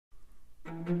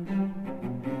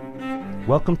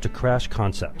Welcome to Crash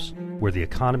Concepts, where the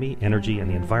economy, energy, and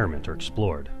the environment are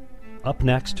explored. Up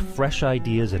next, fresh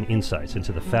ideas and insights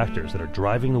into the factors that are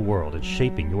driving the world and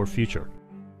shaping your future.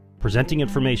 Presenting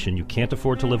information you can't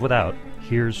afford to live without,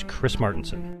 here's Chris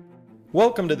Martenson.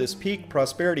 Welcome to this Peak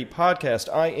Prosperity Podcast.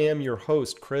 I am your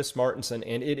host, Chris Martenson,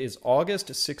 and it is August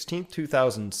 16th,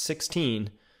 2016.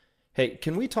 Hey,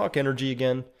 can we talk energy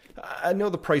again? I know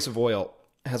the price of oil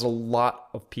has a lot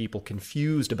of people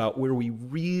confused about where we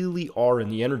really are in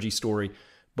the energy story,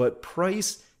 but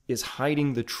price is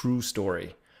hiding the true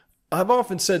story. I've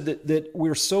often said that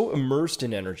we're so immersed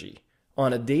in energy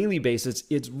on a daily basis,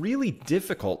 it's really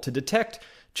difficult to detect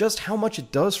just how much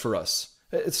it does for us.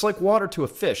 It's like water to a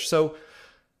fish. So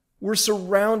we're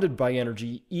surrounded by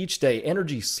energy each day,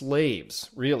 energy slaves,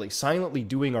 really, silently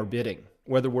doing our bidding,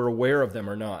 whether we're aware of them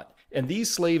or not. And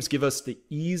these slaves give us the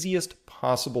easiest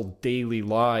possible daily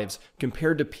lives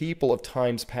compared to people of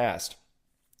times past.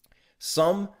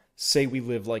 Some say we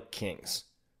live like kings,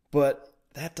 but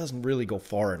that doesn't really go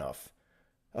far enough.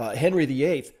 Henry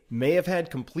VIII may have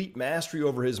had complete mastery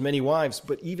over his many wives,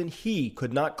 but even he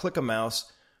could not click a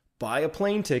mouse, buy a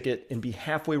plane ticket, and be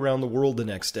halfway around the world the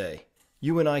next day.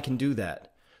 You and I can do that.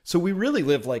 So we really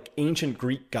live like ancient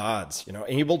Greek gods,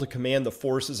 able to command the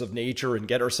forces of nature and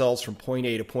get ourselves from point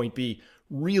A to point B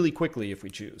really quickly if we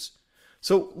choose.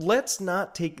 So let's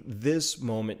not take this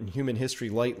moment in human history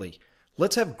lightly.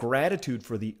 Let's have gratitude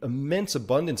for the immense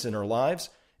abundance in our lives,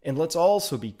 and let's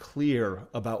also be clear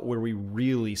about where we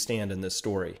really stand in this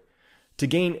story. To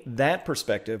gain that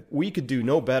perspective, we could do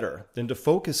no better than to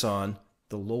focus on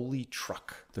the lowly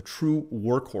truck, the true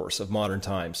workhorse of modern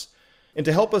times. And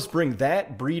to help us bring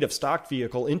that breed of stock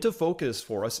vehicle into focus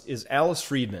for us is Alice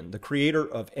Friedemann, the creator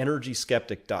of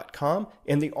EnergySkeptic.com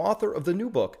and the author of the new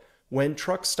book, When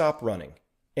Trucks Stop Running,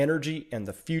 Energy and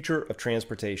the Future of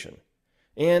Transportation.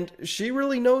 And she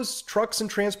really knows trucks and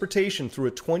transportation through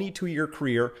a 22-year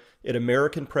career at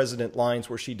American President Lines,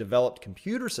 where she developed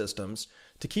computer systems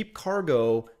to keep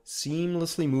cargo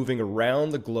seamlessly moving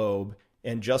around the globe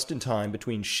and just in time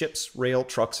between ships, rail,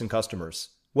 trucks, and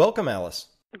customers. Welcome, Alice.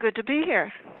 Good to be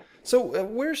here. So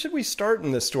where should we start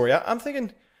in this story? I'm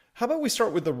thinking, how about we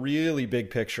start with the really big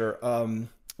picture?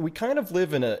 We kind of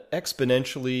live in an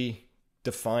exponentially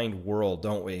defined world,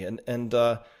 don't we? And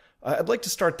I'd like to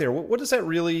start there. What does that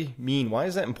really mean? Why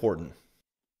is that important?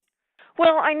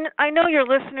 Well, I know your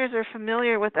listeners are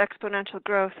familiar with exponential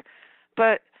growth,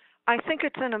 but I think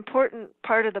it's an important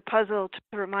part of the puzzle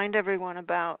to remind everyone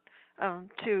about,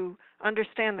 to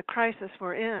understand the crisis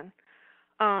we're in.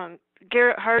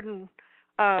 Garrett Hardin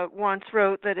once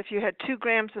wrote that if you had 2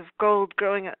 grams of gold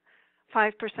growing at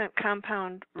 5%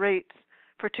 compound rates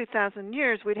for 2,000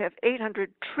 years, we'd have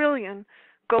 800 trillion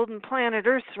golden planet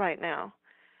Earths right now.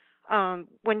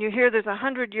 When you hear there's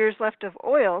 100 years left of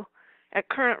oil at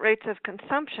current rates of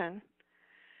consumption,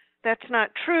 that's not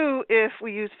true if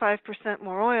we use 5%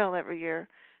 more oil every year.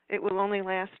 It will only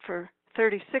last for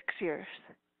 36 years.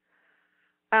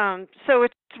 So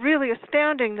it's really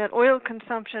astounding that oil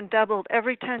consumption doubled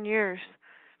every 10 years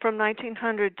from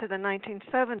 1900 to the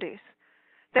 1970s.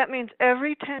 That means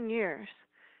every 10 years,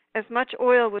 as much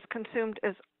oil was consumed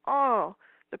as all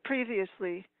the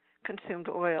previously consumed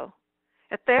oil.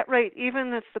 At that rate,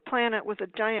 even if the planet was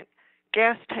a giant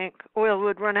gas tank, oil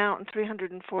would run out in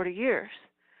 340 years.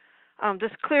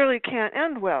 This clearly can't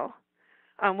end well.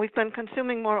 We've been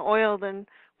consuming more oil than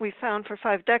we found for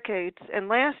 5 decades, and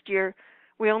last year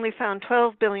we only found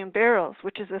 12 billion barrels,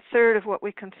 which is a third of what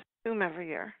we consume every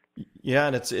year. Yeah,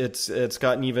 and it's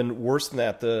gotten even worse than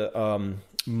that. The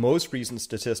most recent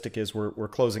statistic is we're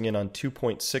closing in on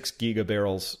 2.6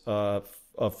 gigabarrels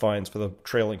of finds for the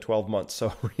trailing 12 months.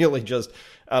 So really just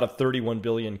out of 31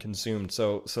 billion consumed.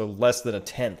 So less than a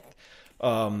tenth.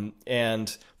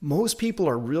 And most people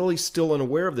are really still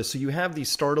unaware of this. So you have these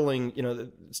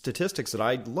startling, statistics that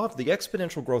I love. The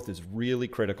exponential growth is really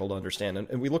critical to understand.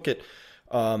 And we look at,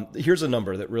 here's a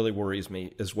number that really worries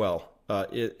me as well,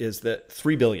 is that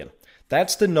 3 billion.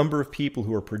 That's the number of people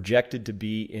who are projected to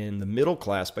be in the middle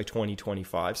class by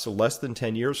 2025. So less than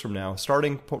 10 years from now,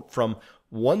 starting from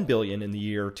 1 billion in the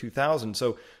year 2000.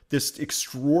 So this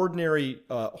extraordinary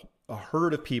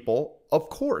herd of people, of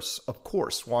course,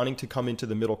 wanting to come into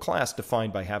the middle class,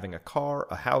 defined by having a car,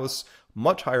 a house,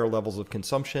 much higher levels of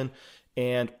consumption,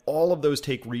 and all of those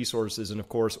take resources. And of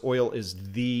course, oil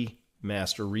is the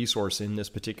master resource in this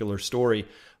particular story.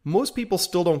 Most people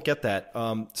still don't get that.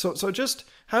 So just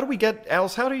how do we get,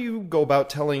 Alice, how do you go about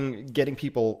getting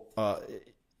people,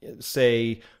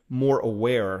 say, more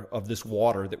aware of this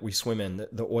water that we swim in,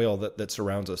 the oil that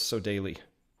surrounds us so daily?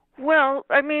 Well,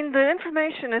 I mean, the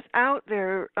information is out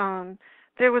there.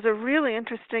 there was a really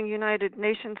interesting United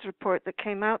Nations report that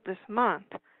came out this month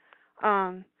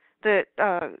that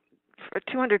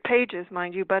 200 pages,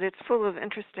 mind you, but it's full of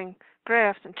interesting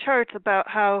graphs and charts about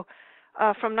how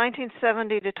from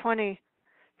 1970 to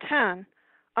 2010,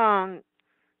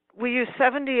 we used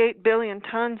 78 billion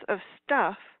tons of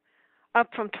stuff, up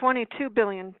from 22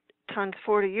 billion tons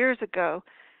 40 years ago.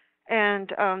 And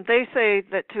they say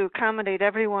that to accommodate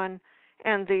everyone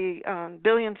and the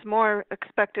billions more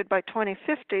expected by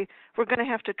 2050, we're going to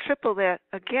have to triple that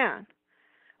again,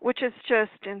 which is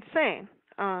just insane.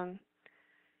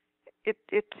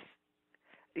 It's,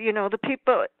 you know, the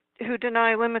people who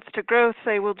deny limits to growth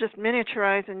say we'll just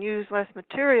miniaturize and use less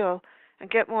material and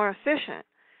get more efficient.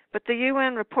 But the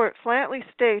UN report flatly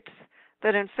states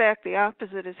that in fact the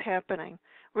opposite is happening.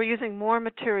 We're using more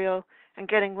material and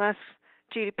getting less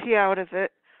GDP out of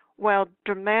it while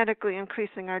dramatically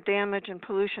increasing our damage and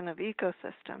pollution of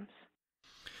ecosystems.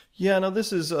 Yeah, no,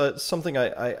 this is something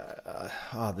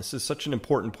this is such an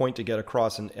important point to get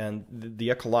across, and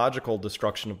the ecological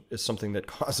destruction is something that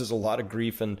causes a lot of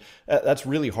grief, and that's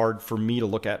really hard for me to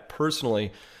look at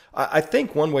personally. I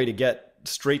think one way to get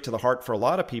straight to the heart for a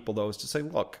lot of people, though, is to say,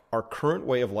 look, our current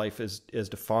way of life is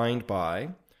defined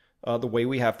by the way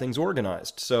we have things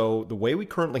organized. So the way we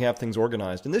currently have things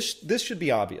organized, and this should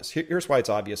be obvious. Here's why it's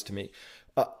obvious to me.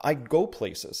 I go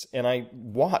places and I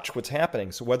watch what's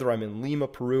happening. So whether I'm in Lima,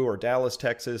 Peru, or Dallas,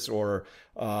 Texas, or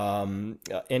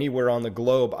anywhere on the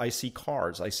globe, I see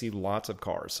cars. I see lots of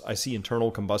cars. I see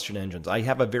internal combustion engines. I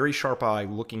have a very sharp eye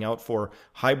looking out for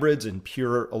hybrids and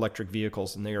pure electric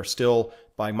vehicles, and they are still,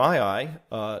 by my eye,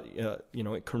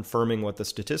 confirming what the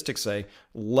statistics say,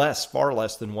 far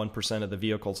less than 1% of the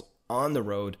vehicles on the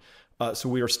road. So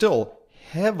we are still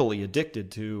heavily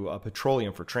addicted to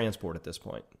petroleum for transport at this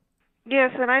point.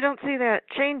 Yes, and I don't see that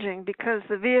changing, because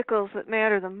the vehicles that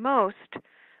matter the most,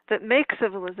 that make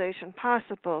civilization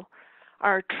possible,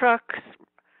 are trucks,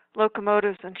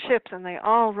 locomotives, and ships, and they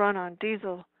all run on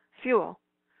diesel fuel.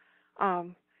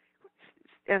 And,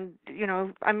 you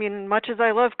know, I mean, much as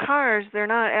I love cars, they're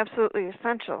not absolutely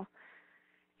essential.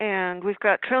 And we've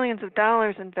got trillions of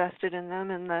dollars invested in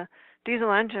them, and the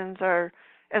diesel engines are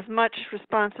as much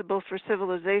responsible for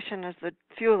civilization as the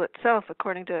fuel itself,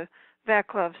 according to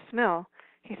Vaclav Smil.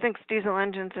 He thinks diesel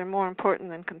engines are more important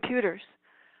than computers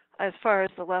as far as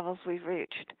the levels we've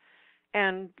reached.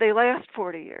 And they last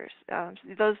 40 years.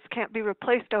 Those can't be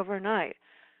replaced overnight.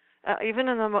 Even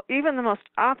the most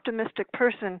optimistic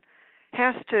person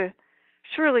has to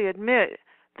surely admit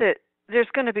that there's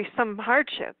going to be some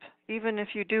hardship, even if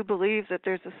you do believe that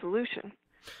there's a solution.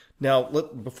 Now,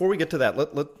 before we get to that,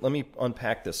 let me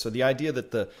unpack this. So the idea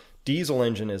that the diesel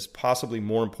engine is possibly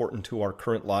more important to our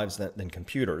current lives than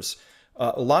computers.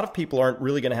 A lot of people aren't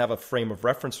really going to have a frame of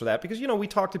reference for that because, you know, we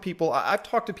talk to people. I've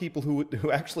talked to people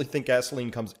who actually think gasoline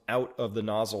comes out of the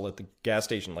nozzle at the gas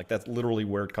station. Like, that's literally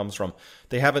where it comes from.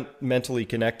 They haven't mentally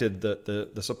connected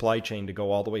the supply chain to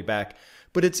go all the way back.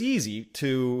 But it's easy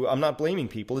to, I'm not blaming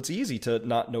people, it's easy to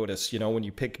not notice, you know, when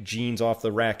you pick jeans off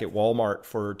the rack at Walmart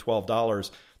for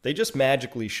 $12, they just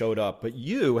magically showed up. But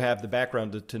you have the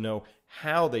background to know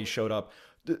how they showed up.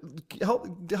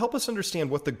 Help us understand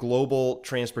what the global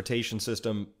transportation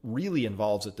system really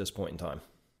involves at this point in time.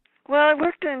 Well, I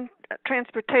worked in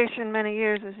transportation many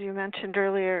years, as you mentioned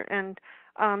earlier, and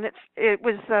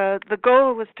the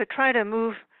goal was to try to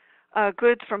move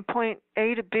goods from point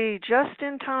A to B just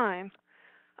in time,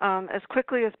 as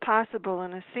quickly as possible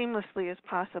and as seamlessly as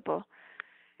possible.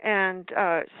 And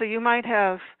so you might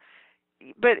have,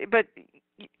 but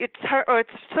it's hard, or it's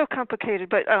so complicated,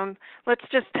 but let's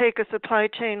just take a supply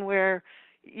chain where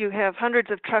you have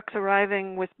hundreds of trucks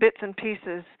arriving with bits and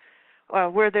pieces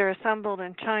where they're assembled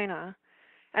in China,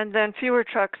 and then fewer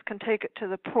trucks can take it to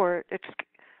the port. It's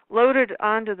loaded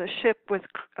onto the ship with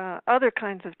other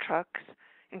kinds of trucks,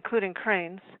 including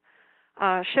cranes,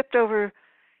 shipped over,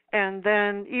 and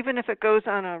then even if it goes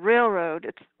on a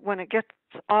railroad, when it gets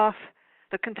off,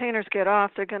 the containers get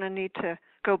off, they're going to need to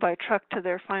go by truck to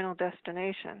their final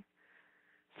destination.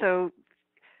 So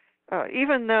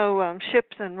even though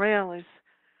ships and rail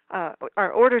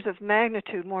are orders of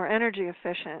magnitude more energy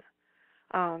efficient,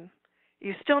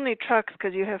 you still need trucks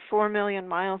because you have 4 million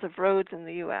miles of roads in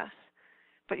the U.S.,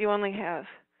 but you only have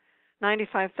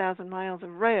 95,000 miles of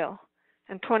rail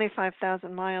and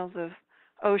 25,000 miles of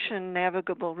ocean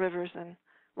navigable rivers and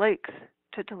lakes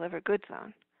to deliver goods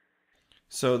on.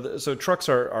 So trucks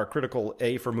are critical,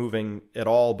 A, for moving at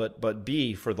all, but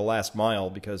B, for the last mile,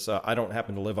 because I don't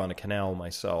happen to live on a canal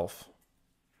myself.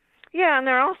 Yeah, and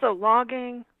they're also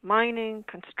logging, mining,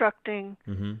 constructing,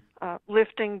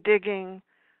 lifting, digging,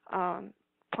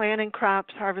 planting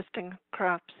crops, harvesting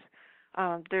crops,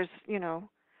 There's,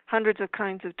 hundreds of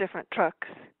kinds of different trucks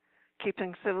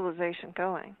keeping civilization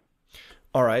going.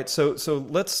 All right, so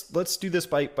let's do this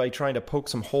by trying to poke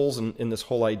some holes in this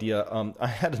whole idea. I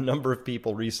had a number of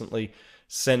people recently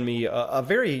send me a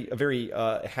very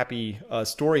happy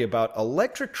story about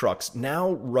electric trucks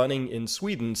now running in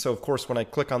Sweden. So of course, when I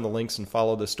click on the links and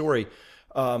follow the story,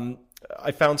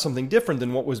 I found something different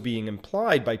than what was being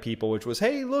implied by people, which was,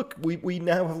 hey, look, we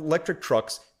now have electric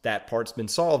trucks. That part's been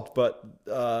solved. But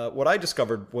what I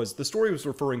discovered was the story was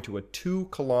referring to a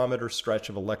 2-kilometer stretch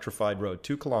of electrified road,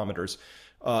 2 kilometers.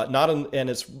 And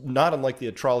it's not unlike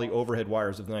the trolley overhead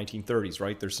wires of the 1930s,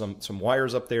 right? There's some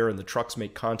wires up there, and the trucks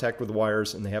make contact with the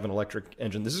wires, and they have an electric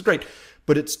engine. This is great,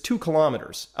 but it's 2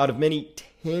 kilometers out of many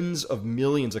tens of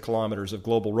millions of kilometers of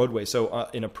global roadway. So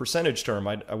in a percentage term,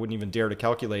 I wouldn't even dare to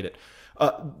calculate it.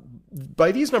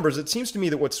 By these numbers, it seems to me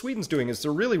that what Sweden's doing is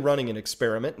they're really running an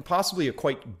experiment, and possibly a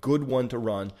quite good one to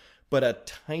run, but a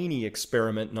tiny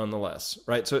experiment nonetheless,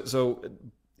 right? So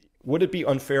would it be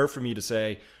unfair for me to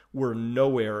say we're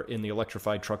nowhere in the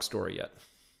electrified truck story yet?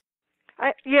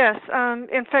 Yes.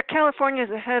 In fact, California is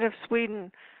ahead of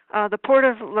Sweden. The Port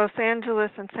of Los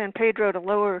Angeles and San Pedro to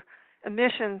lower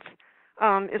emissions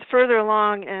is further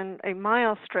along in a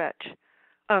mile stretch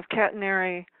of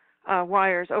catenary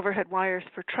wires, overhead wires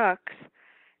for trucks.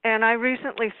 And I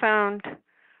recently found,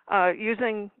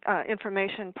 using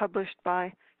information published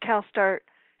by CalSTART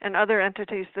and other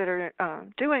entities that are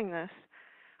doing this,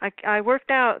 I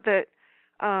worked out that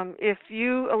if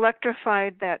you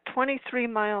electrified that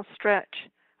 23-mile stretch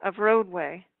of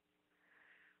roadway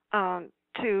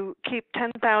to keep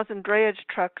 10,000 drayage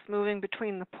trucks moving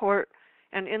between the port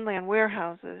and inland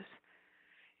warehouses,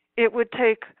 it would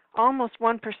take almost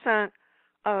 1%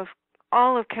 of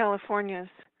all of California's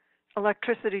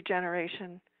electricity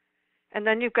generation. And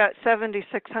then you've got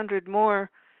 7,600 more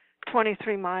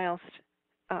 23 miles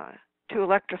to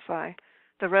electrify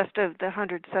the rest of the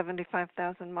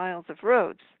 175,000 miles of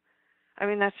roads. I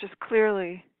mean, that's just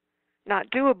clearly not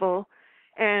doable.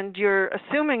 And you're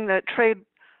assuming that trade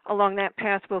along that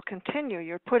path will continue.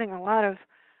 You're putting a lot of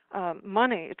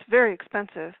money. It's very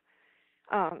expensive.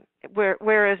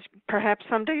 Whereas perhaps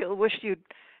someday you'll wish you'd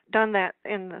done that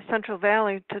in the Central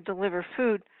Valley to deliver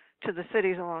food to the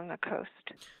cities along the coast.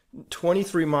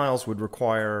 23 miles would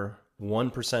require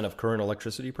 1% of current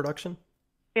electricity production?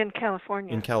 In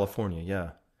California. In California, yeah.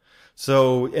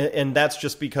 So, and that's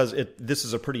just because this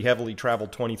is a pretty heavily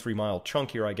traveled 23-mile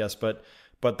chunk here, I guess, but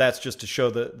that's just to show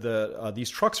that these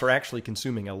trucks are actually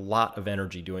consuming a lot of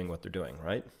energy doing what they're doing,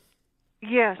 right?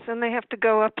 Yes, and they have to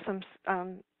go up some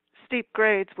steep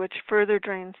grades, which further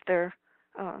drains their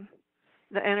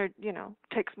the energy,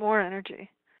 takes more energy.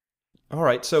 All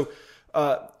right, so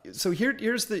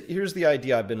here's the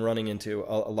idea I've been running into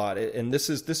a lot, and this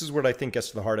is what I think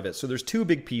gets to the heart of it. So there's two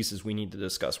big pieces we need to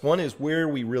discuss. One is where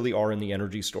we really are in the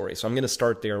energy story. So I'm going to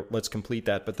start there. Let's complete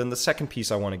that. But then the second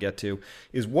piece I want to get to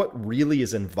is what really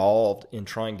is involved in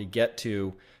trying to get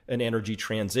to an energy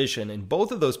transition. And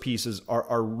both of those pieces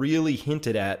are really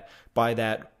hinted at by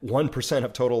that 1%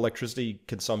 of total electricity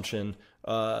consumption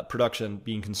production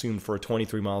being consumed for a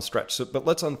 23-mile stretch. But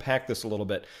let's unpack this a little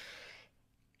bit.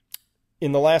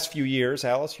 In the last few years,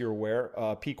 Alice, you're aware,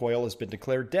 peak oil has been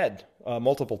declared dead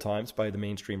multiple times by the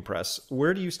mainstream press.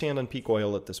 Where do you stand on peak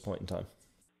oil at this point in time?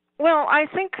 Well, I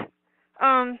think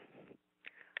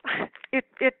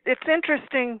it's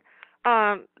interesting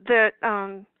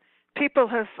that people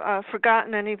have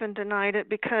forgotten and even denied it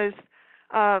because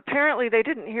apparently they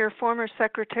didn't hear former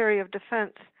Secretary of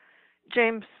Defense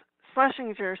James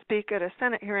Schlesinger speak at a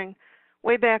Senate hearing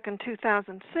way back in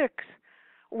 2006,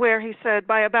 where he said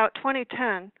by about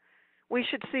 2010, we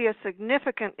should see a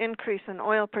significant increase in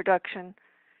oil production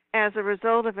as a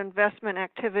result of investment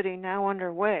activity now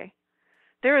underway.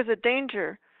 There is a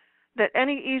danger that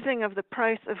any easing of the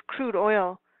price of crude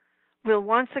oil will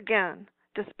once again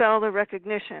dispel the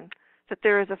recognition that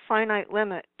there is a finite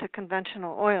limit to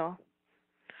conventional oil.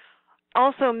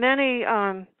 Also, many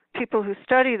people who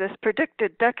study this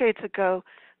predicted decades ago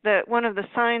that one of the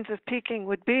signs of peaking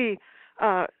would be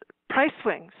price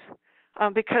swings,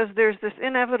 because there's this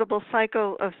inevitable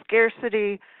cycle of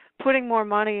scarcity, putting more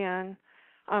money in,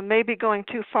 maybe going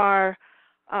too far,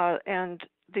 and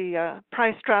the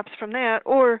price drops from that,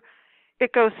 or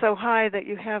it goes so high that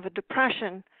you have a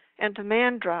depression and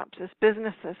demand drops as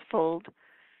businesses fold,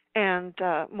 and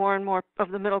more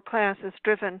of the middle class is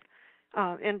driven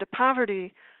into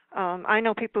poverty. I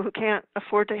know people who can't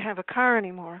afford to have a car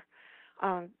anymore.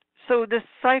 So this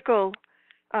cycle,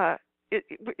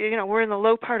 we're in the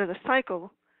low part of the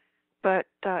cycle, but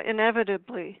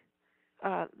inevitably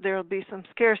there will be some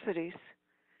scarcities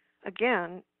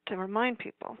again to remind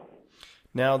people.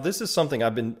 Now, this is something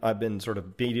I've been sort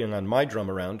of beating on my drum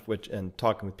around, and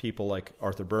talking with people like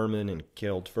Arthur Berman and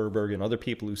Kjell Tverberg and other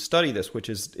people who study this, which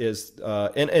is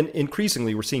and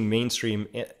increasingly we're seeing mainstream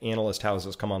analyst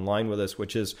houses come online with this,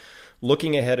 which is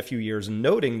looking ahead a few years and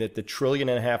noting that the $1.5 trillion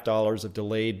of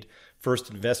delayed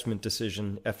first investment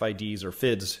decision, FIDs or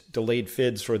FIDs, delayed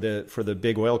FIDs for the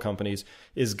big oil companies,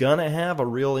 is going to have a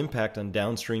real impact on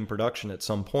downstream production at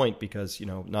some point, because,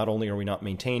 not only are we not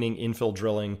maintaining infill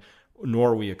drilling,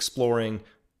 nor are we exploring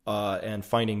and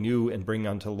finding new and bringing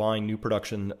onto line new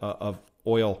production of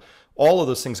oil. All of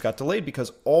those things got delayed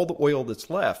because all the oil that's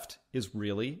left is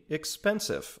really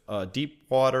expensive. Deep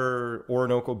water,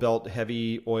 Orinoco Belt,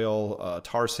 heavy oil,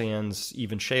 tar sands,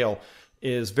 even shale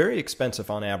is very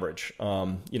expensive on average,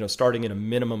 starting at a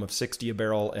minimum of 60 a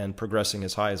barrel and progressing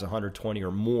as high as 120 or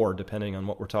more, depending on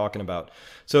what we're talking about.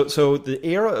 So the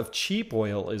era of cheap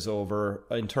oil is over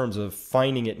in terms of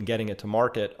finding it and getting it to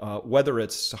market. Whether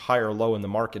it's high or low in the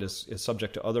market is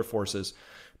subject to other forces.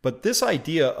 But this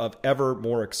idea of ever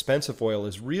more expensive oil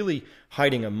is really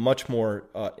hiding a much more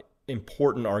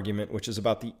important argument, which is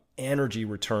about the energy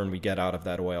return we get out of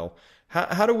that oil.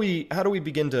 How do we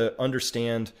begin to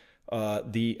understand how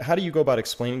do you go about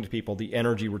explaining to people the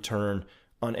energy return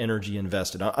on energy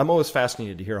invested? I'm always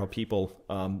fascinated to hear how people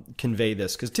convey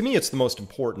this, because to me it's the most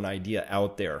important idea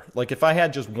out there. Like, if I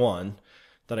had just one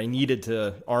that I needed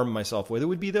to arm myself with, it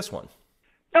would be this one.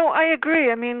 No, I agree.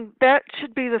 I mean, that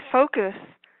should be the focus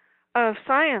of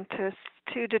scientists,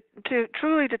 to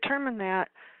truly determine that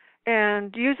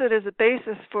and use it as a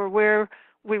basis for where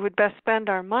we would best spend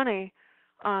our money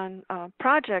on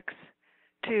projects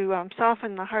to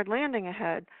soften the hard landing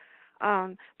ahead.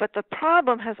 But the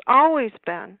problem has always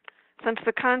been, since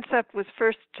the concept was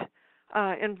first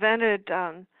invented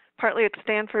partly at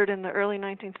Stanford in the early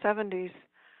 1970s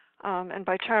and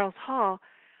by Charles Hall,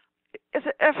 is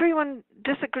that everyone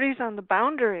disagrees on the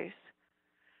boundaries.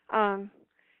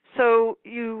 So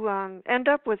you end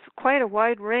up with quite a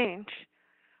wide range,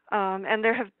 and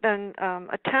there have been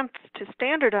attempts to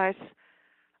standardize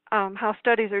how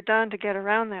studies are done to get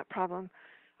around that problem.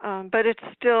 But it's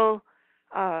still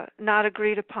not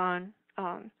agreed upon,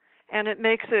 and it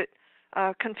makes it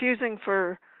confusing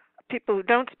for people who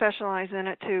don't specialize in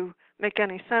it to make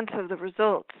any sense of the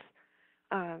results.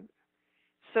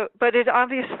 But it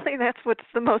obviously, that's what's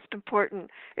the most important.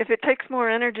 If it takes more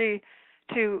energy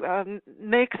to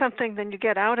make something than you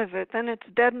get out of it, then it's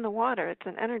dead in the water. It's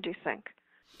an energy sink.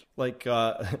 Like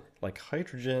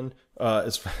hydrogen,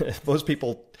 most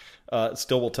people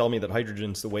still will tell me that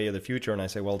hydrogen's the way of the future, and I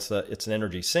say, well, it's an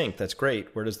energy sink. That's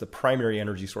great. Where does the primary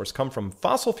energy source come from?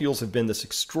 Fossil fuels have been this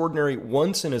extraordinary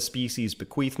once-in-a-species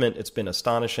bequeathment. It's been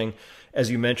astonishing.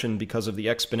 As you mentioned, because of the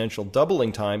exponential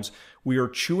doubling times, we are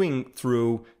chewing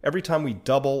through, every time we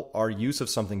double our use of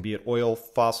something, be it oil,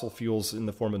 fossil fuels in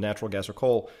the form of natural gas or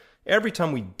coal, every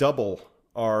time we double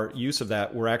our use of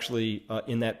that, we're actually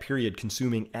in that period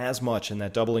consuming as much in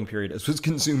that doubling period as was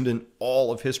consumed in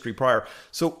all of history prior.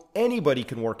 So anybody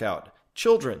can work out,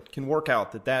 children can work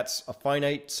out that that's a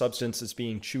finite substance that's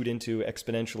being chewed into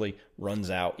exponentially, runs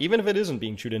out. Even if it isn't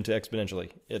being chewed into exponentially,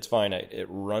 it's finite, it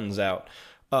runs out.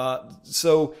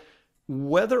 So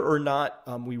whether or not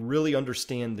we really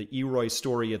understand the Eroy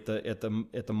story at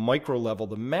the micro level,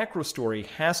 the macro story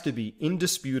has to be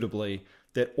indisputably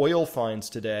that oil finds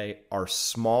today are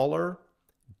smaller,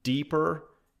 deeper,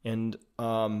 and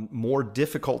more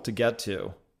difficult to get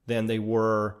to than they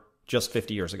were just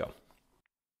 50 years ago.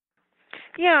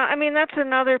 Yeah, I mean, that's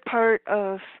another part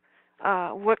of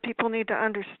what people need to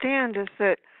understand is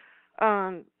that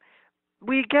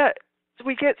we get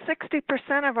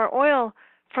 60% of our oil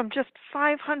from just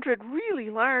 500 really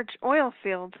large oil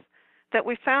fields that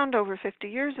we found over 50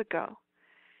 years ago.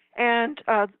 And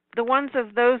the ones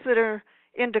of those that are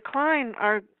in decline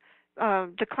are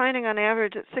declining on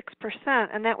average at 6%,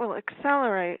 and that will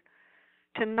accelerate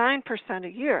to 9% a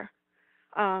year.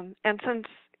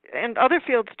 And other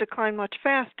fields decline much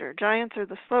faster. Giants are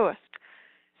the slowest.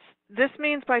 This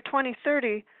means by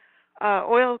 2030,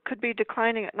 oil could be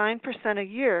declining at 9% a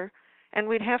year, and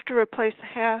we'd have to replace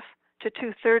half to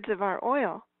two-thirds of our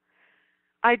oil.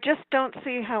 I just don't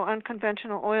see how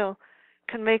unconventional oil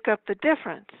can make up the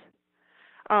difference.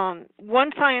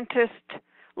 One scientist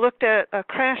looked at a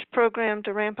crash program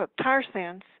to ramp up tar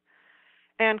sands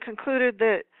and concluded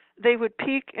that they would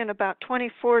peak in about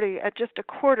 2040 at just a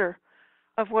quarter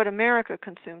of what America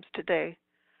consumes today.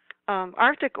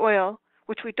 Arctic oil,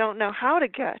 which we don't know how to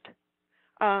get,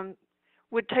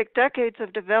 would take decades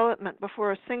of development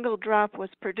before a single drop was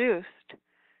produced.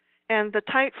 And the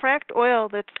tight fracked oil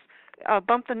that's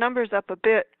bumped the numbers up a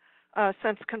bit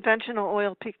since conventional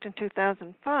oil peaked in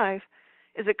 2005,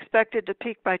 is expected to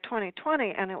peak by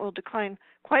 2020, and it will decline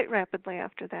quite rapidly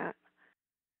after that.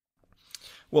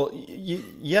 Well,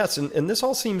 yes, and this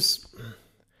all seems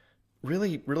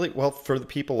really, really well for the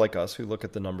people like us who look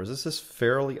at the numbers. This is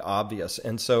fairly obvious.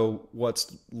 And so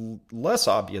what's less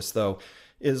obvious, though,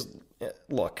 is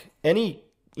look, any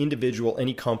individual,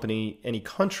 any company, any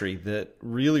country that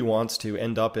really wants to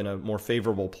end up in a more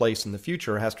favorable place in the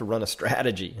future has to run a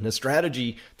strategy. And a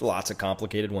strategy, lots of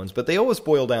complicated ones, but they always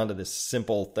boil down to this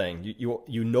simple thing.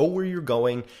 You know where you're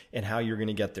going and how you're going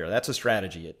to get there. That's a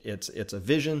strategy. It's a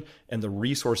vision and the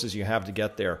resources you have to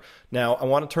get there. Now, I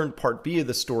want to turn to part B of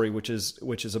the story, which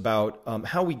is about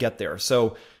how we get there.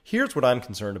 So here's what I'm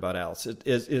concerned about, Alice.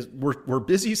 We're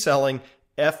busy selling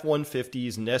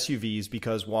F-150s and SUVs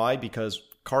because why? Because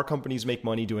car companies make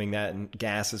money doing that, and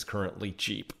gas is currently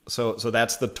cheap. So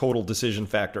that's the total decision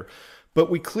factor.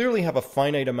 But we clearly have a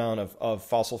finite amount of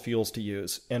fossil fuels to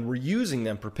use, and we're using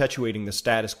them, perpetuating the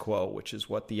status quo, which is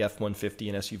what the F-150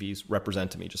 and SUVs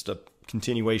represent to me, just a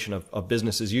continuation of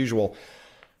business as usual.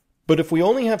 But if we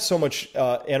only have so much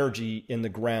energy in the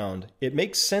ground, it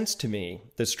makes sense to me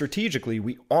that strategically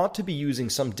we ought to be using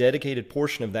some dedicated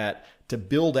portion of that to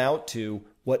build out to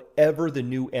whatever the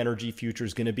new energy future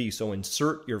is going to be. So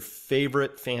insert your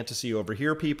favorite fantasy over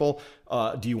here, people.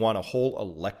 Do you want a whole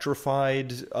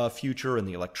electrified future, and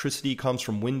the electricity comes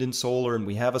from wind and solar, and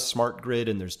we have a smart grid,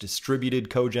 and there's distributed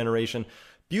cogeneration?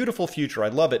 Beautiful future. I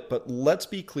love it. But let's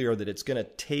be clear that it's going to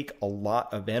take a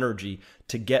lot of energy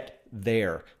to get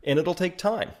there. And it'll take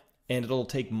time, and it'll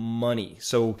take money.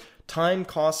 So time,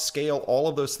 cost, scale, all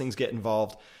of those things get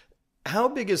involved. How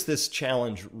big is this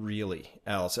challenge really,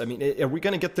 Alice? I mean, are we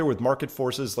going to get there with market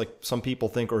forces like some people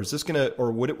think, or is this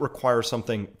or would it require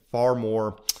something far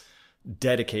more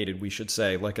dedicated, we should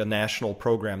say, like a national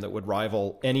program that would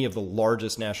rival any of the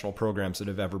largest national programs that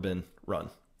have ever been run?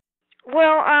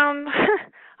 Well, I'm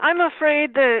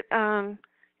afraid that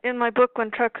in my book,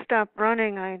 When Trucks Stop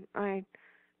Running, I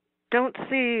don't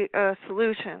see a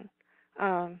solution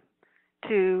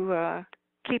to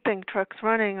keeping trucks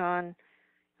running on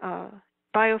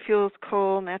biofuels,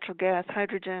 coal, natural gas,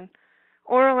 hydrogen,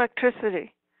 or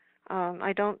electricity.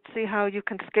 I don't see how you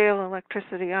can scale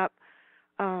electricity up.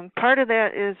 Part of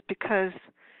that is because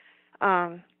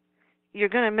you're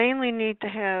going to mainly need to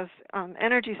have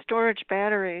energy storage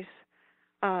batteries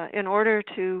in order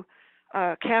to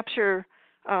capture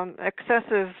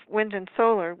excessive wind and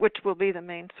solar, which will be the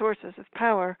main sources of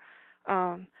power,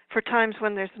 for times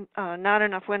when there's not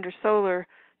enough wind or solar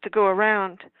to go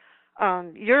around.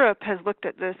 Europe has looked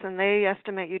at this, and they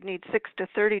estimate you'd need 6 to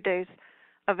 30 days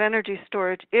of energy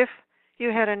storage if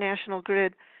you had a national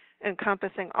grid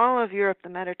encompassing all of Europe, the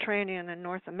Mediterranean, and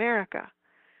North America.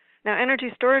 Now,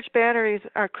 energy storage batteries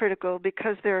are critical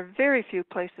because there are very few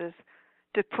places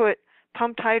to put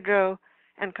pumped hydro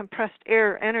and compressed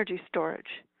air energy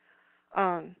storage.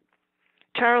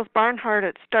 Charles Barnhart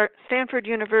at Stanford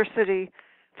University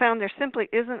found there simply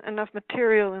isn't enough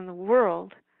material in the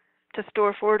world to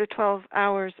store 4 to 12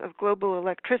 hours of global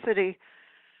electricity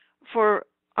for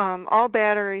all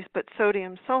batteries but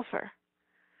sodium sulfur.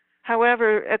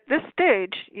 However, at this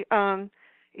stage, and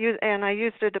I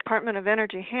used a Department of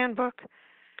Energy handbook,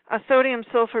 a sodium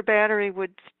sulfur battery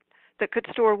that could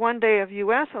store 1 day of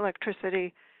U.S.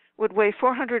 electricity would weigh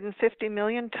 450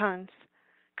 million tons,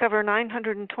 cover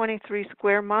 923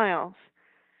 square miles,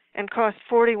 and cost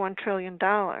 $41 trillion.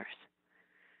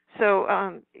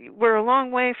 So we're a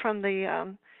long way from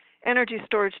the energy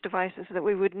storage devices that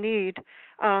we would need.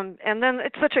 And then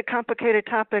it's such a complicated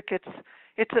topic,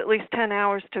 it's at least 10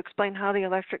 hours to explain how the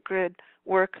electric grid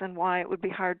works and why it would be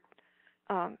hard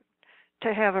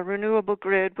to have a renewable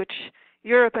grid, which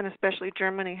Europe and especially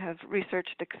Germany have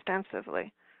researched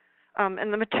extensively.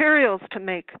 And the materials to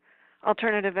make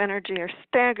alternative energy are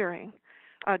staggering.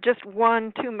 Just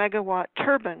one 2-megawatt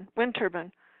wind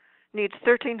turbine, needs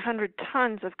 1,300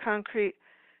 tons of concrete,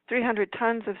 300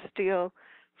 tons of steel,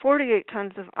 48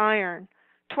 tons of iron,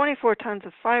 24 tons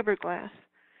of fiberglass,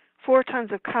 4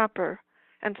 tons of copper,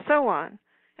 and so on.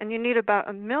 And you need about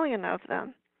 1 million of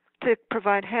them to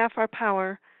provide half our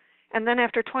power. And then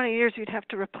after 20 years, you'd have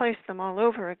to replace them all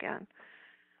over again.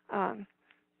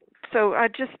 So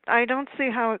I don't see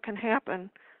how it can happen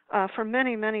for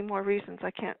many, many more reasons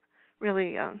I can't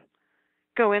really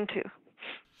go into.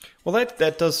 Well,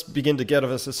 that does begin to give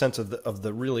us a sense of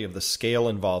the scale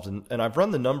involved, and I've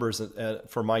run the numbers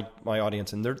for my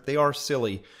audience, and they are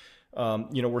silly.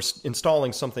 We're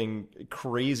installing something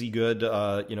crazy good,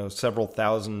 several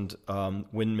thousand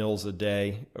windmills a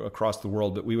day across the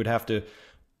world, but we would have to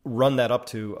run that up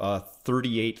to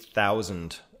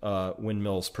 38,000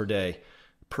 windmills per day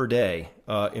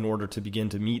in order to begin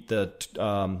to meet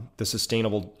the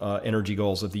sustainable energy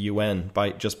goals of the UN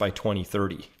by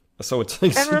 2030. So it's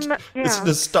it's an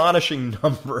astonishing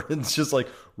number. It's just like,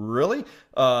 really?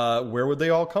 Where would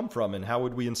they all come from, and how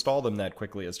would we install them that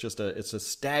quickly? It's a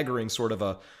staggering sort of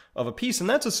a piece, and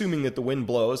that's assuming that the wind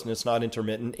blows and it's not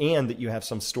intermittent, and that you have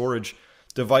some storage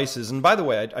devices. And by the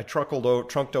way, I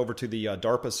trunked over to the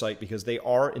DARPA site because they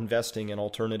are investing in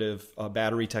alternative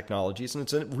battery technologies, and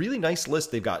it's a really nice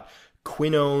list. They've got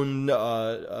quinone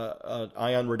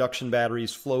ion reduction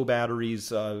batteries, flow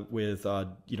batteries with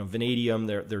vanadium.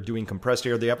 They're doing compressed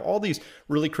air. They have all these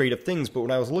really creative things. But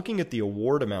when I was looking at the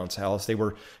award amounts, Alice, they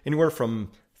were anywhere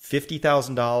from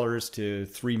 $50,000 to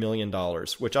 $3 million,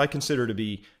 which I consider to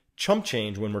be chump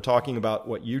change when we're talking about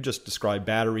what you just described,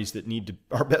 batteries that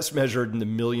are best measured in the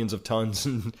millions of tons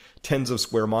and tens of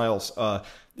square miles.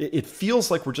 It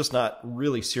feels like we're just not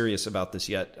really serious about this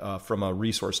yet from a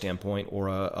resource standpoint or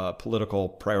a political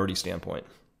priority standpoint.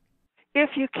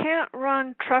 If you can't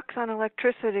run trucks on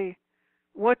electricity,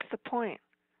 what's the point?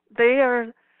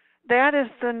 That is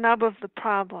the nub of the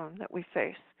problem that we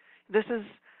face. This is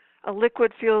a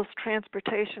liquid fuels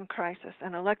transportation crisis,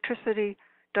 and electricity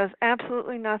does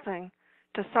absolutely nothing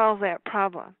to solve that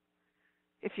problem.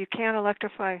 If you can't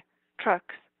electrify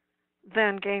trucks,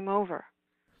 then game over.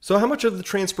 So how much of the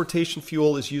transportation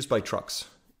fuel is used by trucks?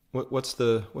 What's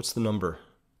the number?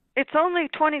 It's only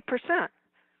 20%.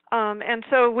 And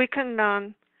so we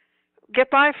can get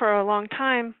by for a long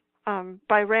time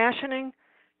by rationing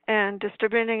and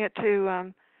distributing it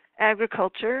to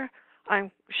agriculture.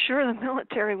 I'm sure the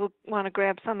military will want to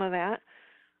grab some of that.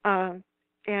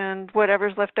 And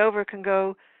whatever's left over can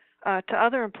go to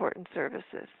other important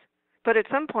services. But at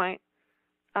some point,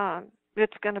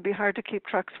 it's going to be hard to keep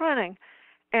trucks running.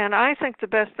 And I think the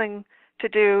best thing to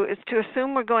do is to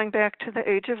assume we're going back to the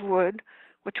age of wood,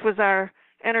 which was our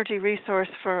energy resource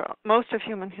for most of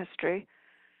human history.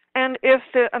 And if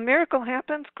a miracle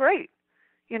happens, great,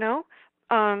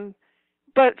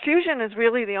 But fusion is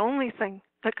really the only thing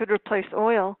that could replace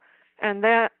oil, and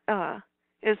that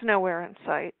is nowhere in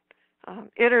sight.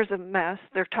 ITER's a mess.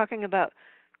 They're talking about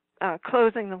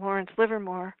closing the Lawrence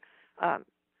Livermore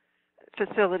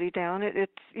facility down.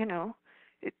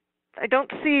 I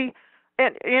don't see,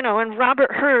 and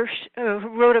Robert Hirsch, who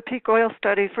wrote a peak oil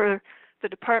study for the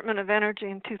Department of Energy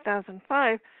in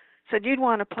 2005, said you'd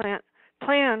want to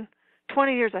plan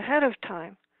 20 years ahead of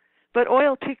time. But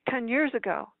oil peaked 10 years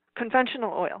ago,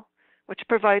 conventional oil, which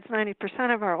provides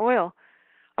 90% of our oil.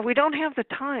 We don't have the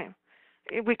time.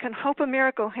 We can hope a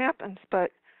miracle happens,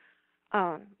 but,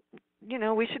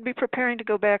 we should be preparing to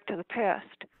go back to the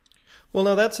past. Well,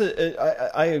 now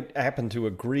I happen to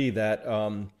agree that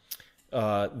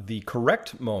the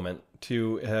correct moment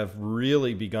to have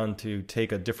really begun to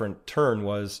take a different turn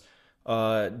was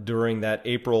during that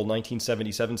April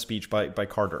 1977 speech by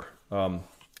Carter.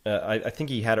 I think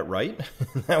he had it right.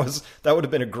 That would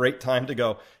have been a great time to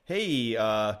go, hey,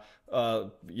 we're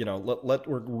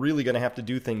really going to have to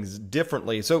do things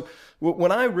differently. So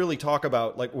when I really talk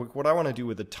about what I want to do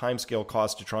with the timescale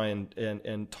cost to try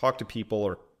and talk to people,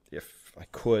 or if I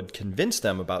could convince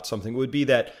them about something, would be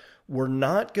that we're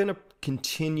not going to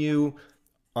continue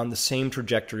on the same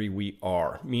trajectory we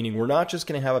are, meaning we're not just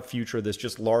going to have a future that's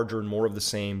just larger and more of the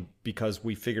same because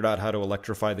we figured out how to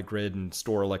electrify the grid and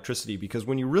store electricity. Because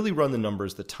when you really run the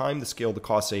numbers, the time, the scale, the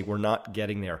cost, we're not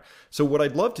getting there. So what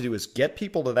I'd love to do is get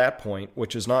people to that point,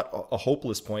 which is not a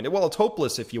hopeless point. Well, it's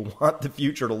hopeless if you want the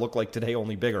future to look like today,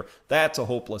 only bigger. That's a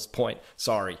hopeless point.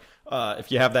 Sorry.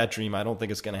 If you have that dream, I don't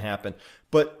think it's going to happen.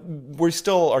 But we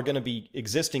still are going to be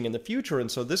existing in the future. And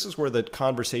so this is where the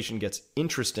conversation gets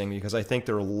interesting, because I think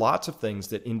there are lots of things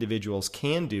that individuals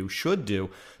can do, should do,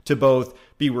 to both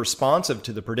be responsive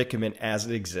to the predicament as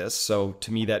it exists. So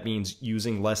to me, that means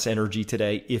using less energy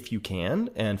today if you can,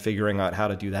 and figuring out how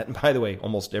to do that. And by the way,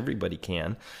 almost everybody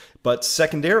can. But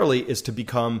secondarily is to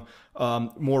become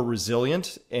more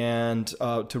resilient and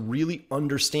to really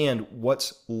understand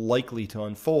what's likely to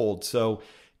unfold. So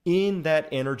in that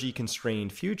energy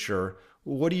constrained future,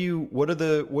 from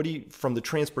the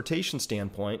transportation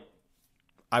standpoint,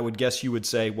 I would guess you would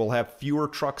say we'll have fewer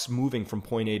trucks moving from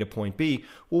point A to point B.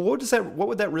 Well, what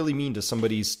would that really mean to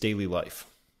somebody's daily life?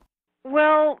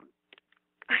 Well,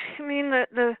 I mean,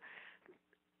 the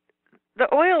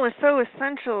oil is so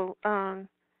essential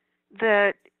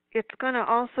that it's going to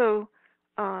also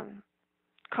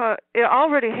it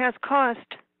already has cost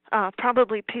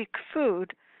probably peak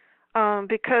food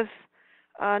because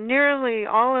nearly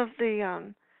all of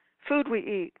the food we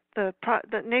eat, the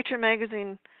Nature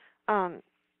magazine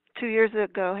 2 years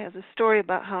ago has a story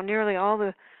about how nearly all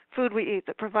the food we eat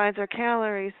that provides our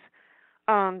calories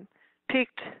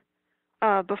peaked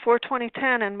before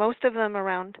 2010, and most of them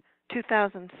around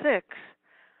 2006.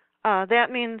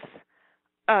 That means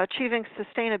achieving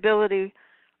sustainability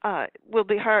will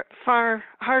be far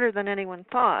harder than anyone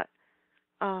thought.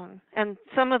 And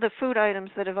some of the food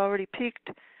items that have already peaked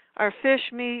are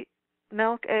fish, meat,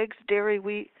 milk, eggs, dairy,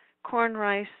 wheat, corn,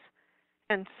 rice,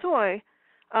 and soy,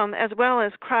 as well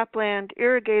as cropland,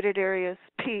 irrigated areas,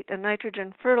 peat, and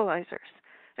nitrogen fertilizers.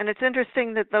 And it's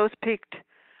interesting that those peaked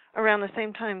around the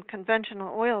same time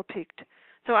conventional oil peaked.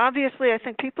 So obviously I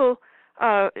think people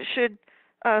should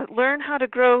learn how to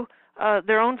grow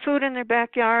their own food in their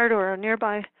backyard or a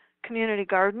nearby community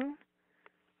garden.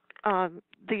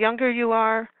 The younger you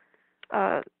are,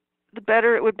 the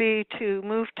better it would be to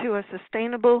move to a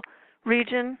sustainable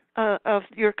region of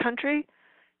your country.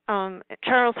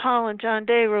 Charles Hall and John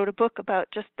Day wrote a book about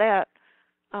just that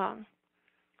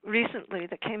recently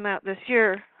that came out this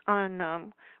year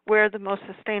on where the most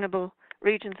sustainable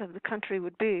regions of the country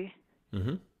would be.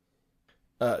 Mm-hmm.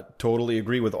 Totally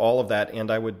agree with all of that.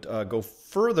 And I would go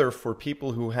further for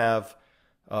people who have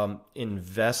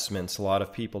investments. A lot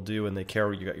of people do, and they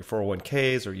carry, you got your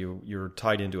 401ks, or you're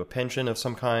tied into a pension of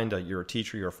some kind. You're a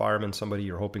teacher, you're a fireman, somebody,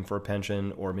 you're hoping for a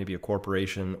pension, or maybe a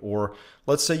corporation, or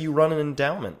let's say you run an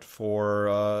endowment for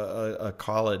a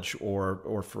college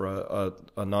or for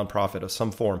a nonprofit of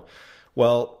some form.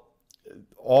 Well,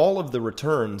 all of the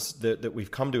returns that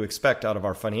we've come to expect out of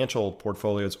our financial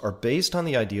portfolios are based on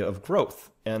the idea of growth.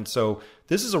 And so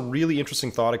this is a really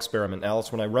interesting thought experiment,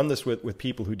 Alice. When I run this with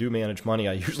people who do manage money,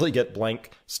 I usually get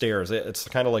blank stares. It's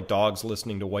kind of like dogs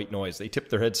listening to white noise. They tip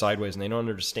their head sideways and they don't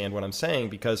understand what I'm saying,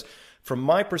 because from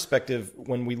my perspective,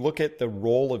 when we look at the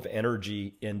role of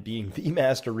energy in being the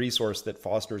master resource that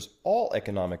fosters all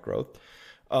economic growth,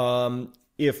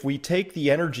 if we take the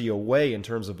energy away in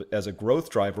terms of as a growth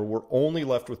driver, we're only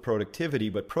left with productivity.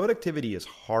 But productivity is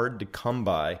hard to come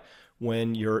by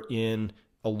when you're in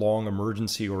a long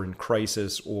emergency or in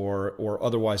crisis or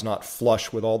otherwise not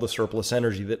flush with all the surplus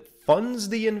energy that funds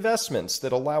the investments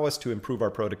that allow us to improve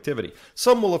our productivity.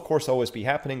 Some will, of course, always be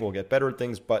happening. We'll get better at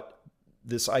things. But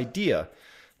this idea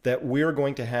that we're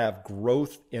going to have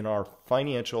growth in our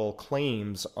financial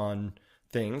claims on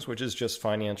things, which is just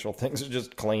financial things, it's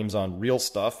just claims on real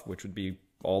stuff, which would be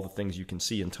all the things you can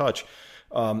see and touch.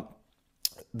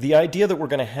 The idea that we're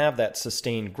going to have that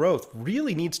sustained growth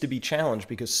really needs to be challenged,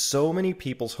 because so many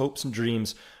people's hopes and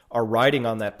dreams are riding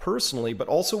on that personally, but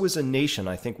also as a nation.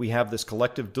 I think we have this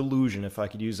collective delusion, if I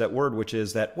could use that word, which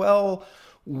is that, well,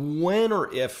 when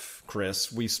or if,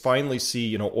 Chris, we finally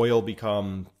see, oil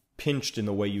become pinched in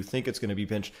the way you think it's going to be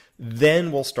pinched,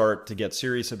 then we'll start to get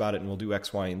serious about it and we'll do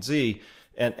X, Y, and Z.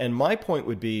 And my point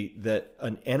would be that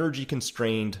an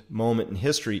energy-constrained moment in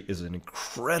history is an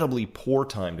incredibly poor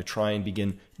time to try and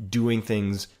begin doing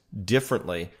things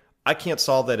differently. I can't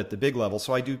solve that at the big level,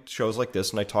 so I do shows like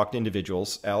this, and I talk to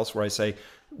individuals, Alice, where I say,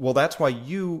 well, that's why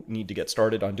you need to get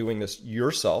started on doing this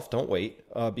yourself. Don't wait,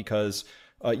 because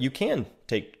you can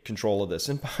take control of this.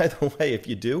 And by the way, if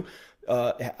you do,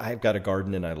 I've got a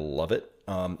garden and I love it.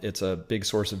 It's a big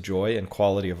source of joy and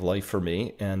quality of life for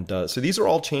me. And so these are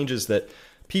all changes that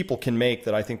people can make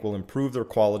that I think will improve their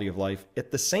quality of life.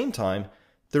 At the same time,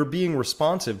 they're being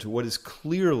responsive to what is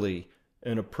clearly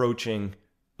an approaching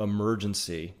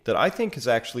emergency that I think has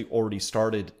actually already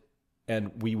started,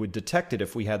 and we would detect it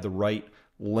if we had the right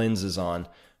lenses on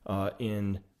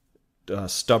in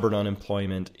stubborn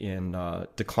unemployment, in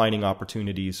declining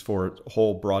opportunities for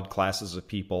whole broad classes of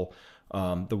people,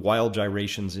 the wild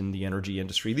gyrations in the energy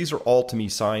industry. These are all, to me,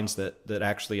 signs that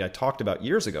actually I talked about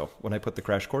years ago when I put the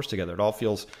crash course together.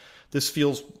 This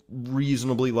feels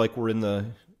reasonably like we're in the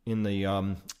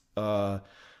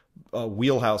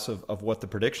wheelhouse of what the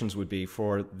predictions would be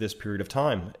for this period of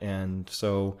time. And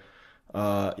so,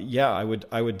 I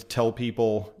would tell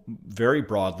people very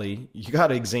broadly, you got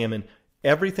to examine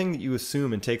everything that you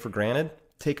assume and take for granted.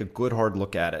 Take a good hard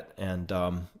look at it, and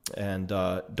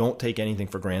don't take anything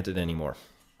for granted anymore.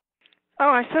 Oh,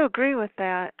 I so agree with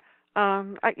that.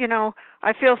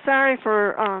 I feel sorry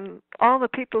for all the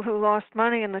people who lost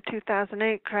money in the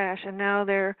 2008 crash, and now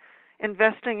they're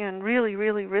investing in really,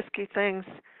 really risky things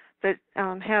that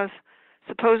have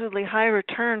supposedly high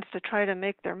returns to try to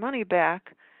make their money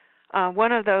back.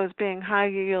 One of those being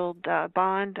high-yield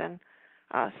bond and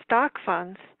stock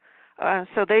funds.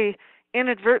 So they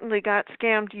inadvertently got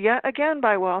scammed yet again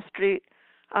by Wall Street,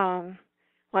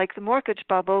 like the mortgage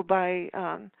bubble, by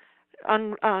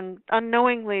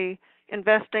unknowingly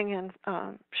investing in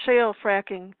shale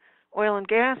fracking oil and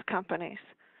gas companies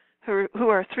who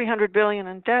are $300 billion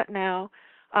in debt now,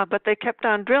 but they kept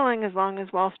on drilling as long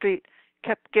as Wall Street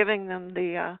kept giving them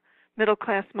the middle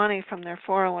class money from their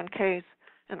 401ks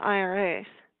and IRAs.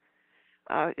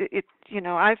 I've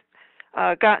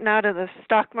gotten out of the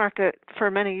stock market for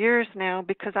many years now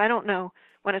because I don't know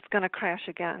when it's going to crash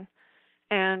again.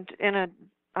 And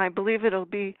I believe it'll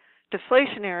be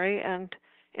deflationary, and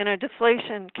in a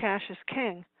deflation, cash is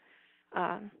king.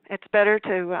 It's better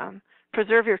to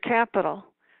preserve your capital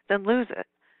than lose it.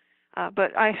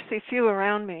 But I see few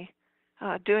around me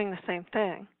doing the same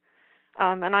thing.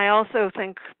 And I also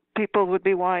think people would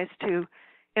be wise to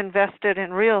invest it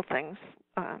in real things,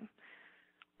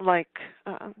 like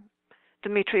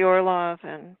Dmitry Orlov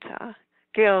and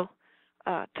Gail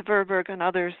Tverberg and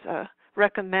others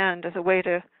recommend as a way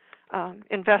to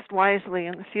invest wisely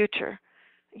in the future.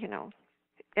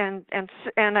 And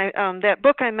that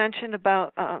book I mentioned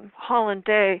about Holland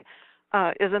Day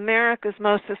is America's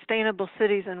Most Sustainable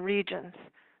Cities and Regions,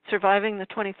 Surviving the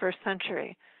 21st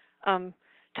Century,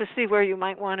 to see where you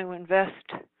might want to invest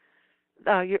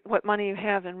what money you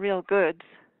have in real goods,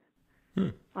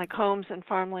 like homes and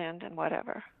farmland and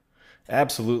whatever.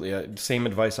 Absolutely. Same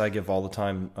advice I give all the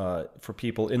time for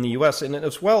people in the U.S. And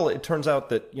as well, it turns out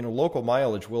that local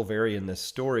mileage will vary in this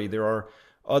story. There are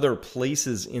other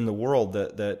places in the world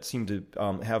that seem to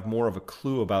have more of a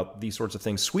clue about these sorts of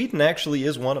things. Sweden actually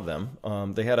is one of them.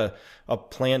 They had a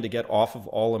plan to get off of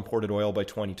all imported oil by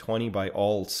 2020. By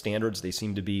all standards, they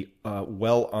seem to be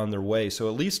well on their way. So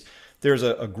at least there's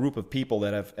a group of people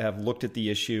that have looked at the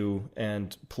issue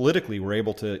and politically were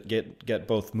able to get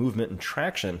both movement and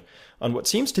traction on what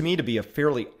seems to me to be a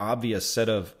fairly obvious set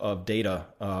of data.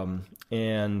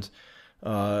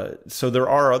 So there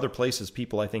are other places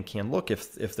people, I think, can look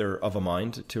if they're of a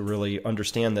mind to really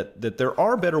understand that there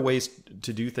are better ways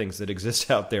to do things that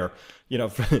exist out there.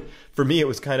 For me, it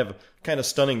was kind of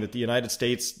stunning that the United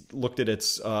States looked at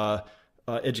its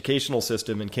educational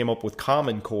system and came up with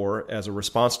Common Core as a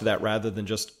response to that, rather than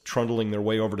just trundling their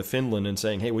way over to Finland and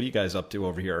saying, "Hey, what are you guys up to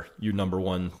over here, you number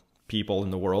one people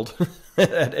in the world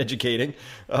at educating?"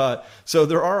 So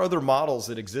there are other models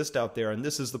that exist out there, and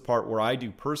this is the part where I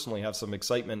do personally have some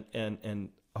excitement and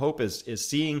hope is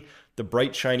seeing the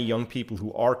bright, shiny young people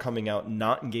who are coming out,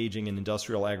 not engaging in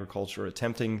industrial agriculture,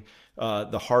 attempting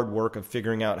the hard work of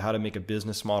figuring out how to make a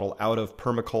business model out of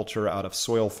permaculture, out of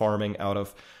soil farming, out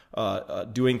of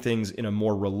doing things in a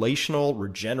more relational,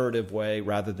 regenerative way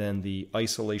rather than the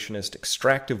isolationist,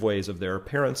 extractive ways of their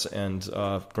parents and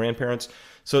grandparents.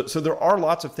 So there are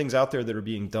lots of things out there that are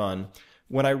being done.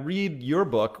 When I read your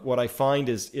book, what I find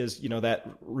is that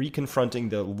reconfronting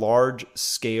the large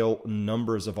scale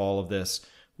numbers of all of this,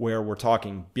 where we're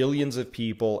talking billions of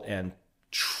people and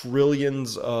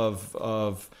trillions of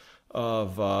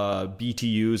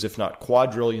BTUs, if not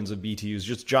quadrillions of BTUs,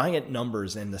 just giant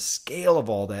numbers. And the scale of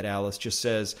all that, Alice, just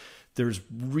says there's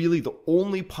really the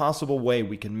only possible way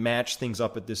we can match things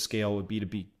up at this scale would be to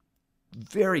be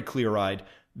very clear-eyed,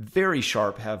 very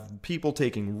sharp, have people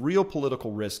taking real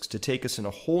political risks to take us in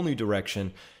a whole new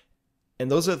direction.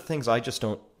 And those are the things I just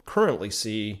don't currently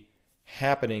see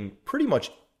happening pretty much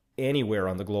anywhere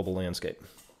on the global landscape.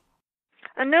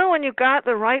 I know when you got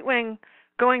the right wing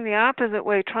going the opposite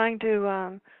way, trying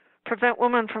to prevent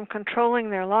women from controlling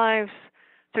their lives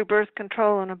through birth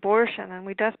control and abortion, and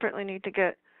we desperately need to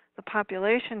get the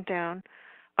population down.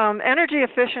 Energy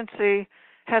efficiency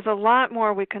has a lot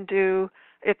more we can do.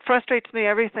 It frustrates me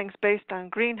everything's based on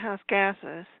greenhouse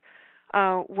gases,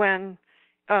 when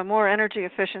more energy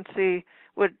efficiency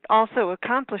would also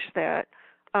accomplish that.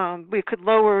 We could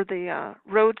lower the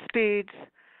road speeds.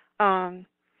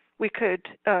 We could,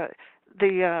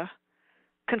 the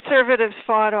conservatives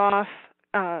fought off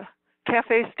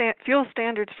fuel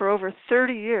standards for over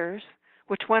 30 years,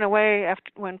 which went away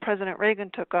when President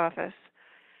Reagan took office.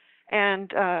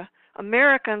 And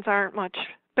Americans aren't much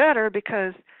better,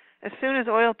 because as soon as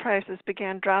oil prices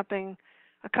began dropping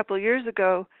a couple of years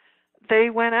ago, they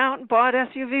went out and bought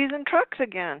SUVs and trucks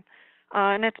again.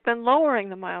 And it's been lowering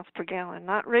the miles per gallon,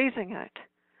 not raising it.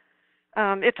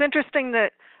 It's interesting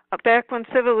that back when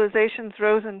civilizations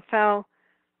rose and fell,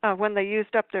 when they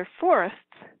used up their forests,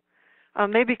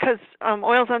 maybe because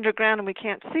oil's underground and we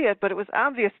can't see it, but it was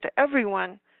obvious to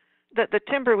everyone that the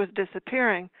timber was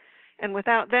disappearing. And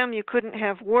without them, you couldn't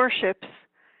have warships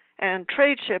and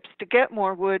trade ships to get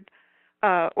more wood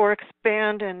or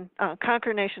expand and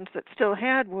conquer nations that still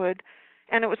had wood.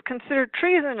 And it was considered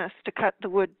treasonous to cut the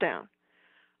wood down.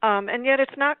 And yet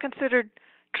it's not considered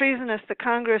treasonous that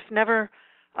Congress never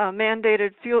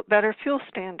mandated better fuel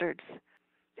standards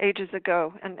ages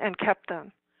ago and kept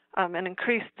them and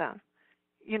increased them.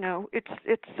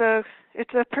 It's a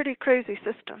pretty crazy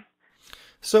system.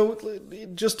 So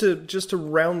just to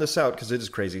round this out, because it is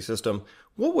a crazy system,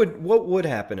 what would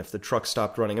happen if the trucks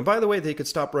stopped running? And by the way, they could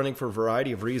stop running for a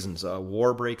variety of reasons.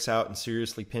 War breaks out and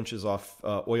seriously pinches off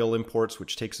oil imports,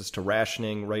 which takes us to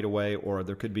rationing right away, or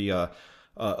there could be a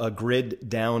grid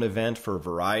down event for a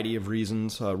variety of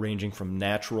reasons, ranging from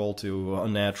natural to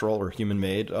unnatural or human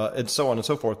made, and so on and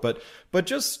so forth. But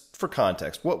just for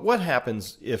context, what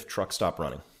happens if trucks stop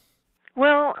running?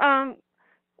 Well,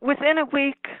 within a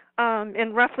week,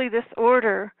 in roughly this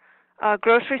order,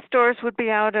 grocery stores would be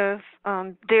out of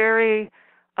dairy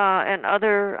and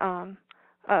other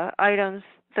items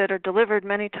that are delivered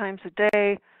many times a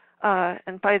day,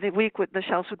 and by the week the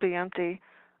shelves would be empty.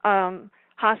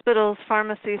 Hospitals,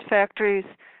 pharmacies, factories,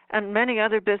 and many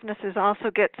other businesses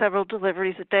also get several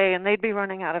deliveries a day, and they'd be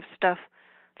running out of stuff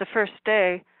the first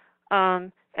day.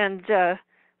 And the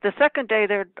second day,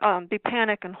 there'd be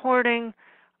panic and hoarding,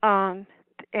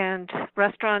 and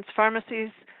restaurants,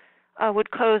 pharmacies would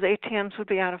close, ATMs would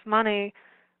be out of money,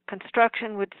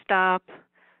 construction would stop,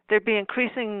 there'd be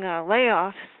increasing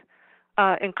layoffs,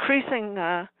 increasing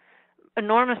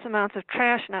enormous amounts of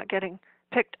trash not getting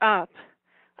picked up,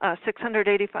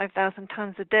 685,000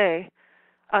 tons a day.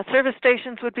 Service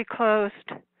stations would be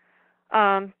closed,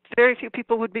 very few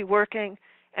people would be working,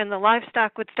 and the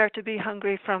livestock would start to be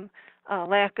hungry from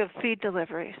lack of feed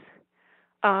deliveries.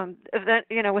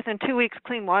 Within 2 weeks,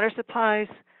 clean water supplies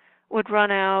would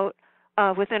run out.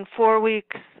 Within 4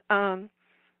 weeks to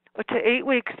 8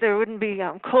 weeks, there wouldn't be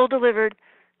coal delivered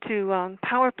to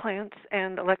power plants,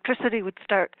 and electricity would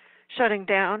start shutting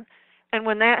down. And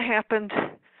when that happened,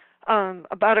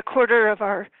 about a quarter of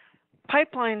our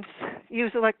pipelines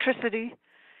use electricity,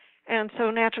 and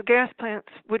so natural gas plants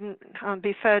wouldn't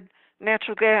be fed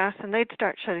natural gas, and they'd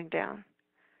start shutting down.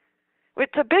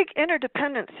 It's a big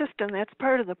interdependent system. That's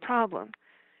part of the problem.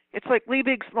 It's like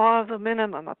Liebig's law of the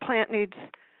minimum. A plant needs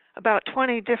about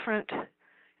 20 different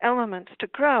elements to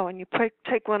grow, and you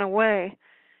take one away,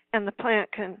 and the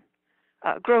plant can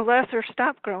grow less or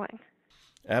stop growing.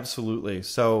 Absolutely.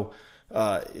 So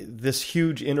this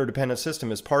huge interdependent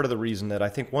system is part of the reason that I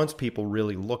think once people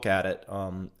really look at it,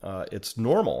 it's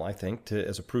normal, I think,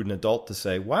 as a prudent adult to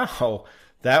say, wow,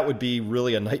 that would be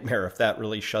really a nightmare if that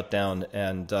really shut down.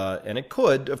 And it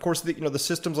could. Of course, the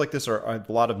systems like this are a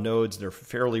lot of nodes. They're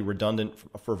fairly redundant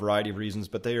for a variety of reasons,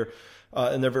 but they're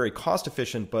very cost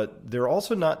efficient, but they're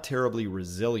also not terribly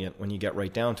resilient when you get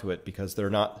right down to it, because they're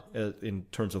not, in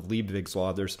terms of Liebig's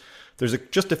law, there's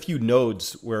just a few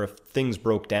nodes where if things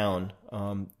broke down,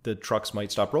 the trucks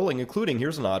might stop rolling, including,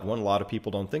 here's an odd one, a lot of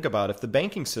people don't think about. If the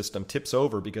banking system tips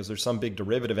over because there's some big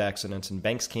derivative accidents and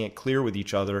banks can't clear with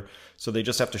each other, so they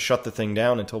just have to shut the thing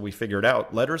down until we figure it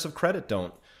out, letters of credit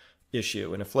don't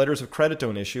issue. And if letters of credit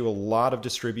don't issue, a lot of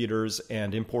distributors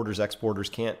and importers, exporters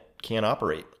can't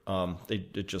operate.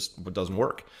 It just doesn't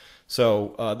work.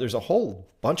 So there's a whole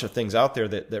bunch of things out there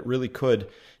that really could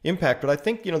impact. But I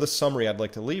think, the summary I'd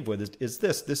like to leave with is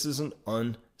this. This is an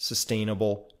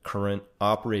unsustainable current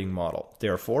operating model.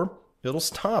 Therefore, it'll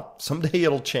stop. Someday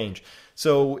it'll change.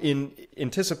 So in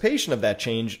anticipation of that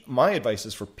change, my advice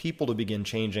is for people to begin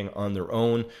changing on their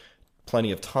own.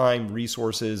 Plenty of time,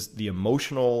 resources, the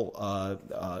emotional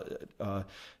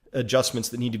adjustments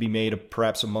that need to be made,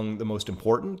 perhaps among the most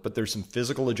important, but there's some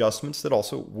physical adjustments that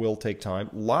also will take time.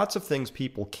 Lots of things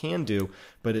people can do,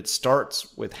 but it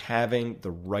starts with having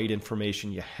the right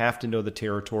information. You have to know the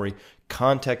territory.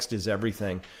 Context is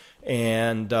everything.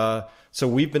 And so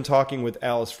we've been talking with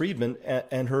Alice Friedemann,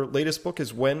 and her latest book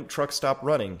is When Trucks Stop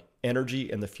Running, Energy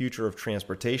and the Future of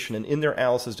Transportation. And in there,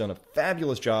 Alice has done a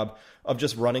fabulous job of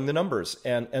just running the numbers,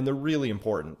 and they're really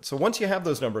important. So once you have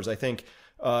those numbers, I think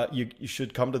you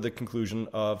should come to the conclusion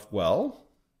of, well,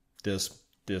 this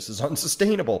is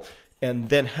unsustainable. And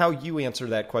then how you answer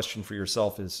that question for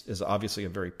yourself is obviously a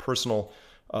very personal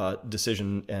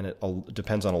decision, and it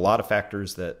depends on a lot of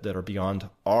factors that are beyond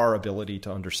our ability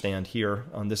to understand here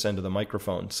on this end of the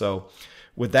microphone. So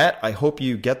with that, I hope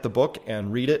you get the book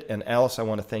and read it. And Alice, I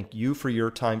want to thank you for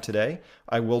your time today.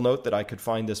 I will note that I could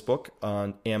find this book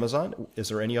on Amazon. Is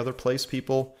there any other place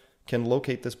people can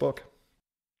locate this book?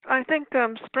 I think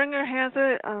Springer has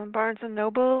it, Barnes &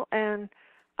 Noble, and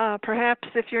perhaps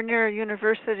if you're near a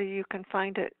university, you can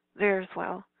find it there as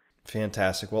well.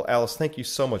 Fantastic. Well, Alice, thank you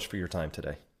so much for your time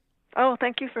today. Oh,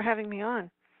 thank you for having me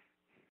on.